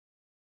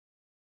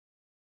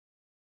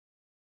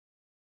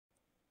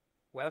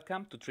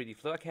Welcome to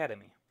 3Dflow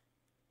Academy.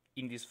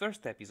 In this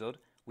first episode,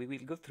 we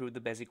will go through the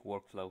basic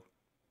workflow.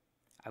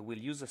 I will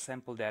use a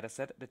sample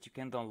dataset that you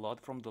can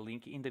download from the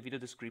link in the video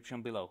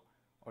description below,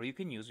 or you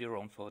can use your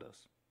own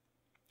photos.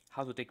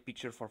 How to take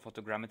pictures for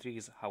photogrammetry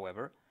is,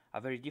 however, a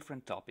very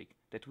different topic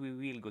that we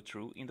will go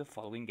through in the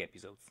following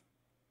episodes.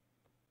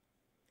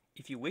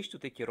 If you wish to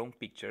take your own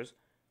pictures,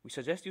 we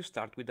suggest you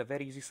start with a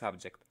very easy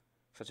subject,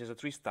 such as a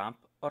tree stump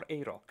or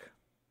a rock.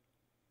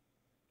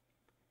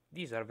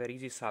 These are very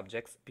easy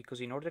subjects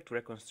because in order to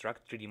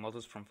reconstruct 3D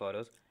models from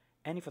photos,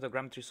 any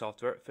photogrammetry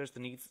software first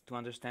needs to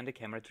understand the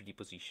camera 3D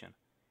position.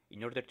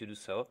 In order to do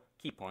so,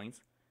 key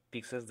points,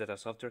 pixels that a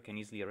software can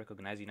easily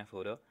recognize in a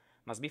photo,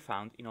 must be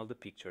found in all the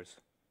pictures.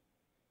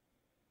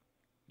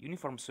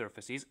 Uniform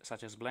surfaces,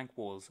 such as blank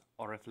walls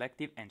or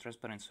reflective and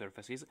transparent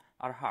surfaces,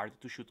 are hard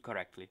to shoot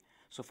correctly,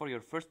 so for your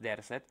first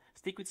dataset,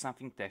 stick with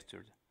something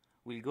textured.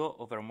 We'll go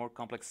over more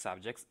complex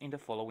subjects in the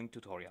following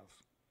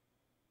tutorials.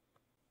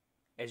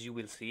 As you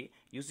will see,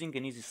 using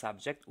an easy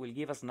subject will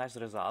give us nice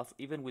results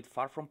even with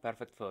far from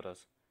perfect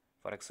photos.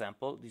 For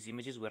example, these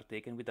images were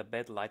taken with a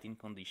bad lighting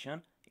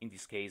condition, in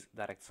this case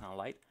direct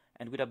sunlight,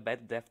 and with a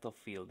bad depth of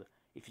field.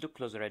 If you look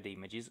closer at the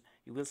images,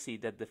 you will see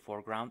that the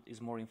foreground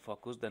is more in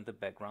focus than the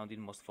background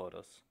in most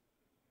photos.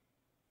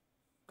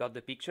 Got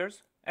the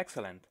pictures?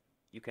 Excellent!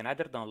 You can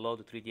either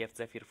download 3DF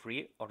Zephyr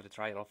free or the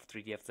trial of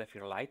 3DF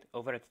Zephyr Lite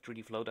over at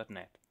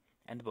 3dflow.net,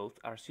 and both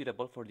are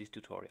suitable for this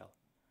tutorial.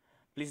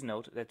 Please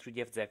note that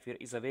 3DF Zephyr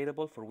is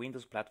available for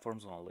Windows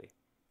platforms only.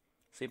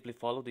 Simply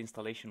follow the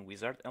installation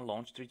wizard and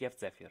launch 3DF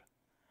Zephyr.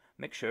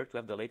 Make sure to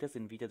have the latest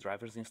NVIDIA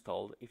drivers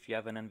installed if you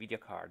have an NVIDIA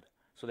card,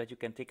 so that you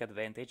can take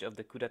advantage of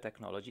the CUDA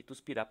technology to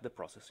speed up the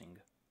processing.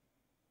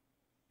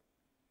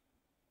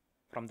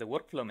 From the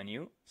workflow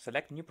menu,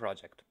 select New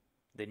Project.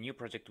 The New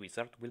Project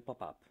wizard will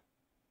pop up.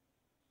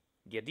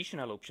 The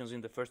additional options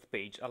in the first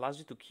page allows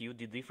you to queue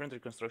the different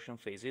reconstruction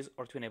phases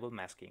or to enable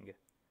masking.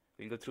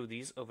 We'll go through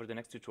these over the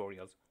next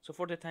tutorials, so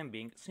for the time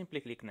being,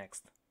 simply click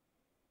Next.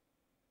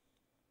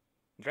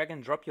 Drag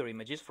and drop your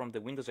images from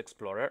the Windows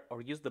Explorer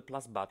or use the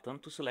plus button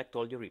to select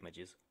all your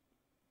images.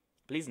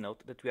 Please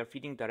note that we are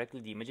feeding directly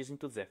the images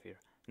into Zephyr.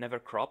 Never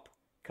crop,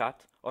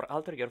 cut, or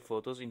alter your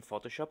photos in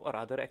Photoshop or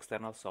other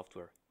external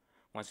software.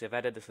 Once you've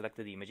added the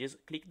selected images,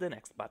 click the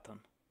Next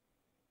button.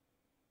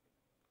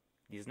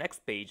 This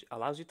next page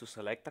allows you to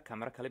select a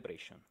camera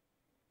calibration.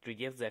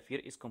 3DF Zephyr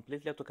is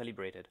completely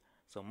auto-calibrated,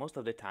 so most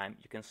of the time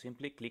you can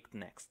simply click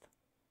Next.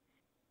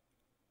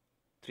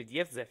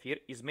 3DF Zephyr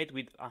is made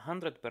with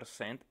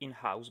 100%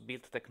 in-house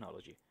built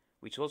technology,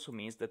 which also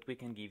means that we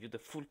can give you the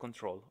full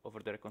control over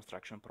the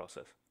reconstruction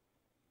process.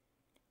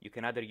 You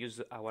can either use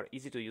our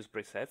easy-to-use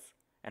presets,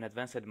 an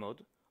advanced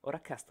mode, or a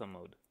custom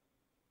mode.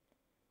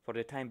 For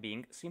the time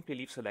being, simply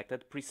leave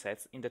selected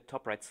presets in the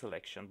top right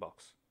selection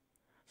box.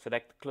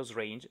 Select Close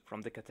Range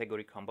from the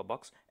category combo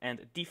box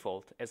and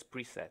Default as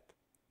preset.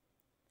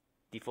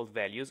 Default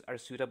values are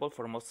suitable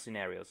for most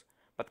scenarios,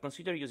 but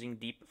consider using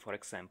Deep, for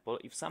example,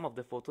 if some of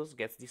the photos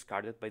gets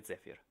discarded by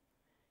Zephyr.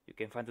 You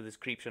can find the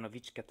description of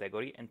each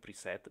category and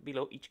preset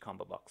below each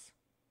combo box.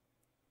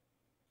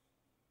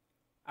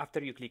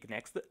 After you click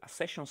Next, a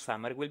session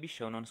summary will be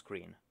shown on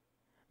screen.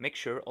 Make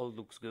sure all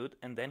looks good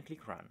and then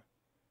click Run.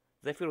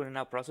 Zephyr will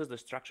now process the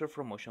structure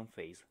from motion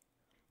phase.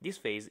 This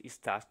phase is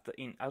tasked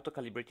in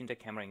auto-calibrating the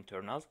camera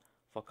internals,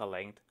 focal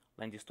length,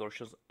 line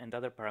distortions, and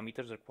other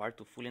parameters required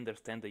to fully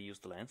understand the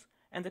used lens,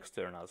 and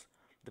externals,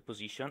 the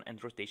position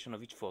and rotation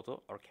of each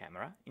photo or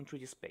camera in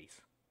 3D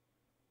space.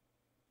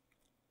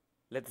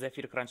 Let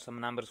Zephyr crunch some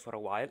numbers for a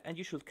while and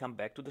you should come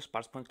back to the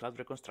sparse point cloud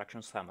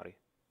reconstruction summary.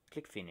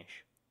 Click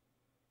Finish.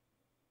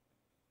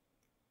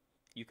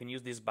 You can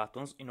use these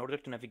buttons in order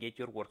to navigate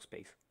your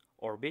workspace: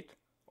 Orbit,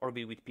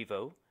 Orbit with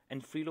Pivot,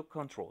 and Free Look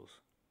controls.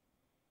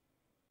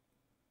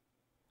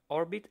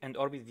 Orbit and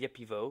Orbit via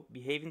Pivot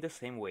behave in the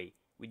same way,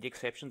 with the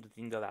exception that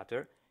in the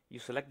latter, you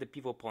select the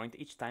pivot point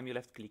each time you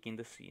left-click in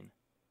the scene.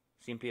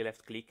 Simply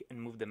left-click and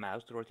move the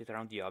mouse to rotate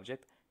around the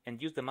object, and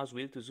use the mouse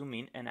wheel to zoom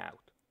in and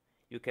out.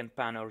 You can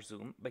pan or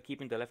zoom by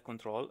keeping the left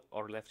control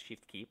or left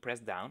shift key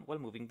pressed down while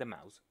moving the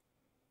mouse.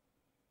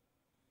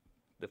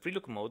 The free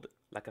look mode,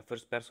 like a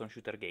first-person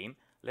shooter game,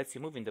 lets you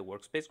move in the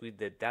workspace with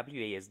the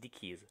WASD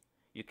keys.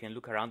 You can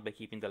look around by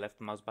keeping the left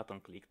mouse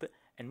button clicked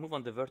and move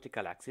on the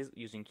vertical axis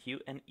using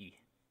Q and E.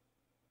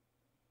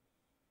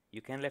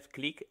 You can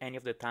left-click any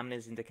of the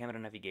thumbnails in the camera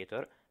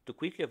navigator to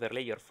quickly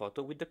overlay your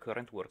photo with the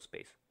current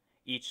workspace.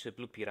 Each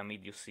blue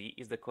pyramid you see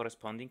is the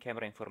corresponding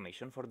camera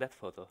information for that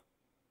photo.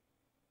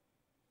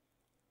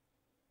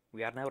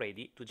 We are now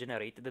ready to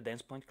generate the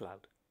dense point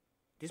cloud.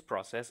 This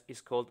process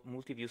is called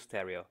multi-view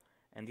stereo,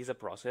 and is a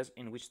process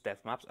in which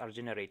depth maps are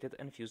generated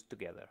and fused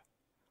together.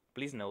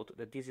 Please note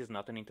that this is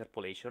not an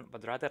interpolation,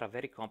 but rather a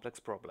very complex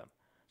problem,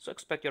 so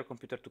expect your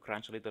computer to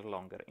crunch a little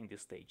longer in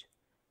this stage.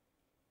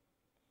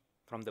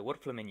 From the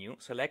workflow menu,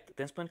 select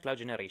Dense Point Cloud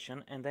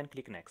Generation and then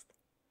click Next.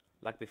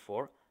 Like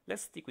before,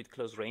 let's stick with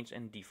Close Range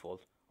and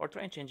Default, or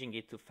try changing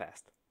it to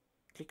Fast.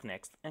 Click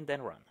Next and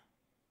then Run.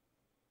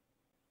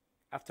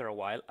 After a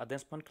while, a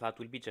dense point cloud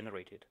will be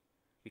generated.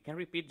 We can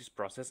repeat this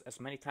process as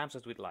many times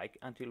as we'd like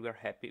until we are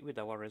happy with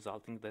our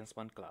resulting dense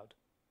point cloud.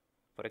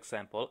 For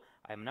example,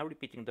 I am now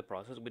repeating the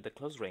process with the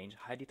close range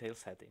high detail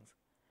settings.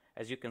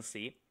 As you can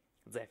see,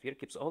 Zephyr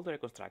keeps all the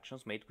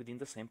reconstructions made within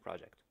the same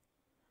project.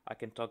 I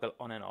can toggle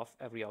on and off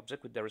every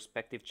object with their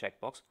respective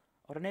checkbox,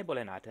 or enable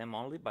an item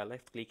only by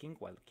left-clicking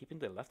while keeping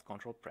the left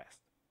control pressed.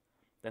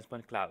 Dense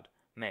point cloud,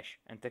 mesh,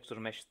 and texture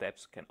mesh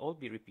steps can all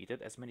be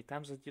repeated as many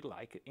times as you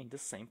like in the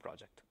same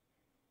project.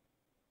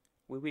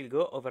 We will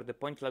go over the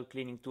point cloud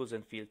cleaning tools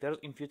and filters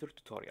in future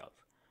tutorials,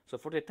 so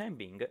for the time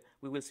being,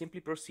 we will simply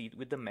proceed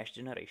with the mesh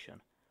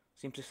generation.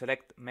 Simply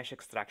select Mesh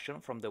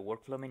Extraction from the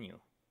Workflow menu.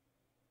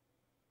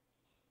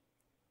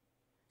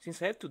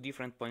 Since I have two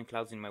different point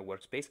clouds in my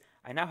workspace,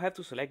 I now have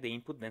to select the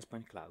input dense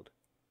point cloud.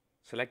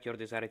 Select your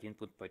desired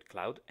input point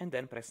cloud and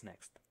then press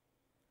Next.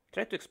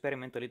 Try to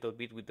experiment a little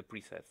bit with the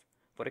presets,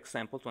 for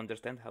example to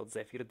understand how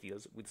Zephyr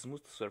deals with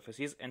smooth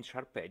surfaces and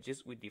sharp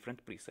edges with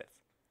different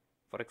presets.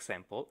 For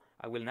example,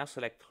 I will now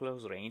select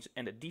Close Range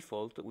and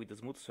Default with the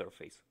smooth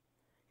surface.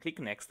 Click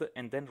Next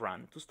and then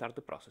Run to start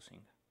the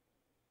processing.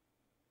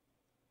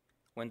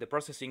 When the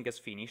processing is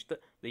finished,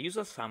 the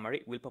user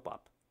summary will pop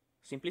up.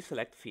 Simply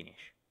select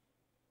Finish.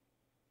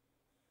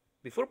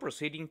 Before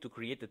proceeding to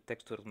create the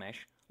textured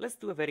mesh, let's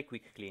do a very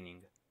quick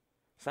cleaning.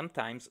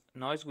 Sometimes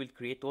noise will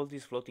create all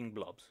these floating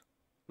blobs.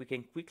 We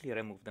can quickly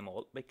remove them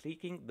all by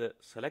clicking the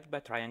Select by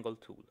Triangle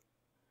tool.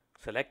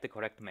 Select the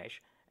correct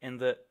mesh and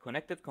the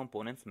Connected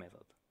Components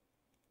method.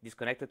 These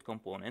connected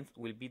components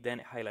will be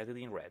then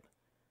highlighted in red.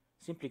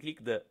 Simply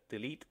click the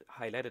Delete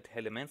Highlighted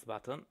Elements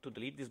button to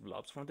delete these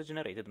blobs from the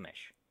generated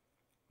mesh.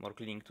 More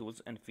cleaning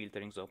tools and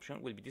filterings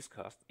options will be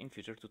discussed in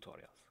future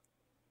tutorials.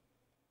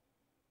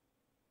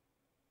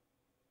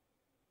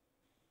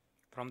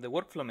 From the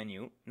Workflow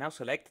menu, now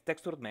select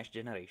Textured Mesh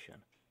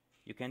Generation.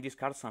 You can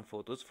discard some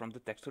photos from the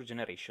texture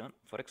generation,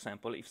 for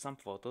example if some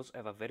photos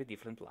have a very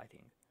different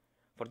lighting.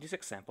 For this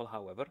example,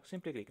 however,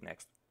 simply click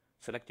Next,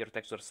 select your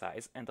texture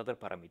size and other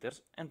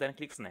parameters, and then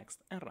click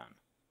Next and Run.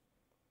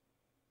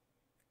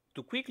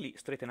 To quickly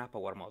straighten up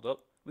our model,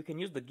 we can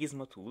use the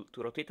Gizmo tool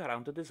to rotate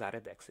around the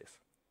desired axis.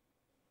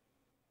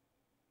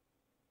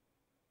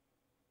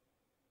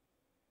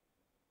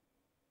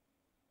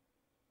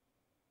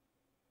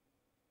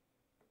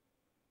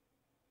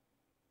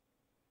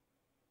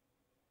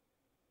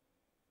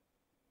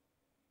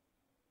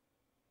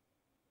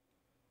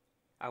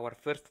 Our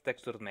first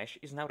textured mesh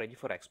is now ready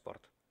for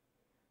export.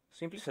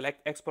 Simply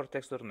select Export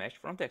Textured Mesh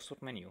from the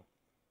Export menu.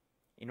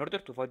 In order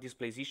to avoid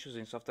displays issues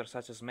in software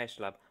such as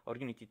MeshLab or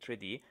Unity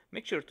 3D,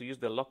 make sure to use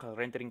the Local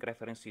Rendering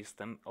Reference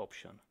System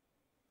option.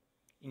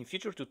 In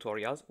future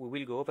tutorials, we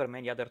will go over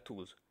many other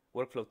tools,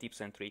 workflow tips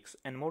and tricks,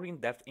 and more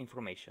in-depth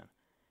information.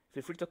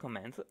 Feel free to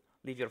comment,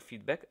 leave your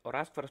feedback, or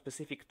ask for a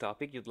specific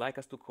topic you'd like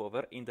us to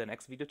cover in the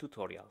next video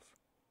tutorials.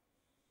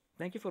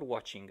 Thank you for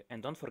watching,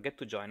 and don't forget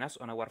to join us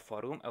on our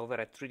forum over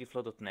at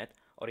 3Dflow.net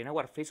or in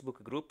our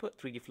Facebook group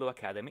 3Dflow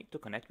Academy to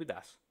connect with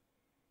us.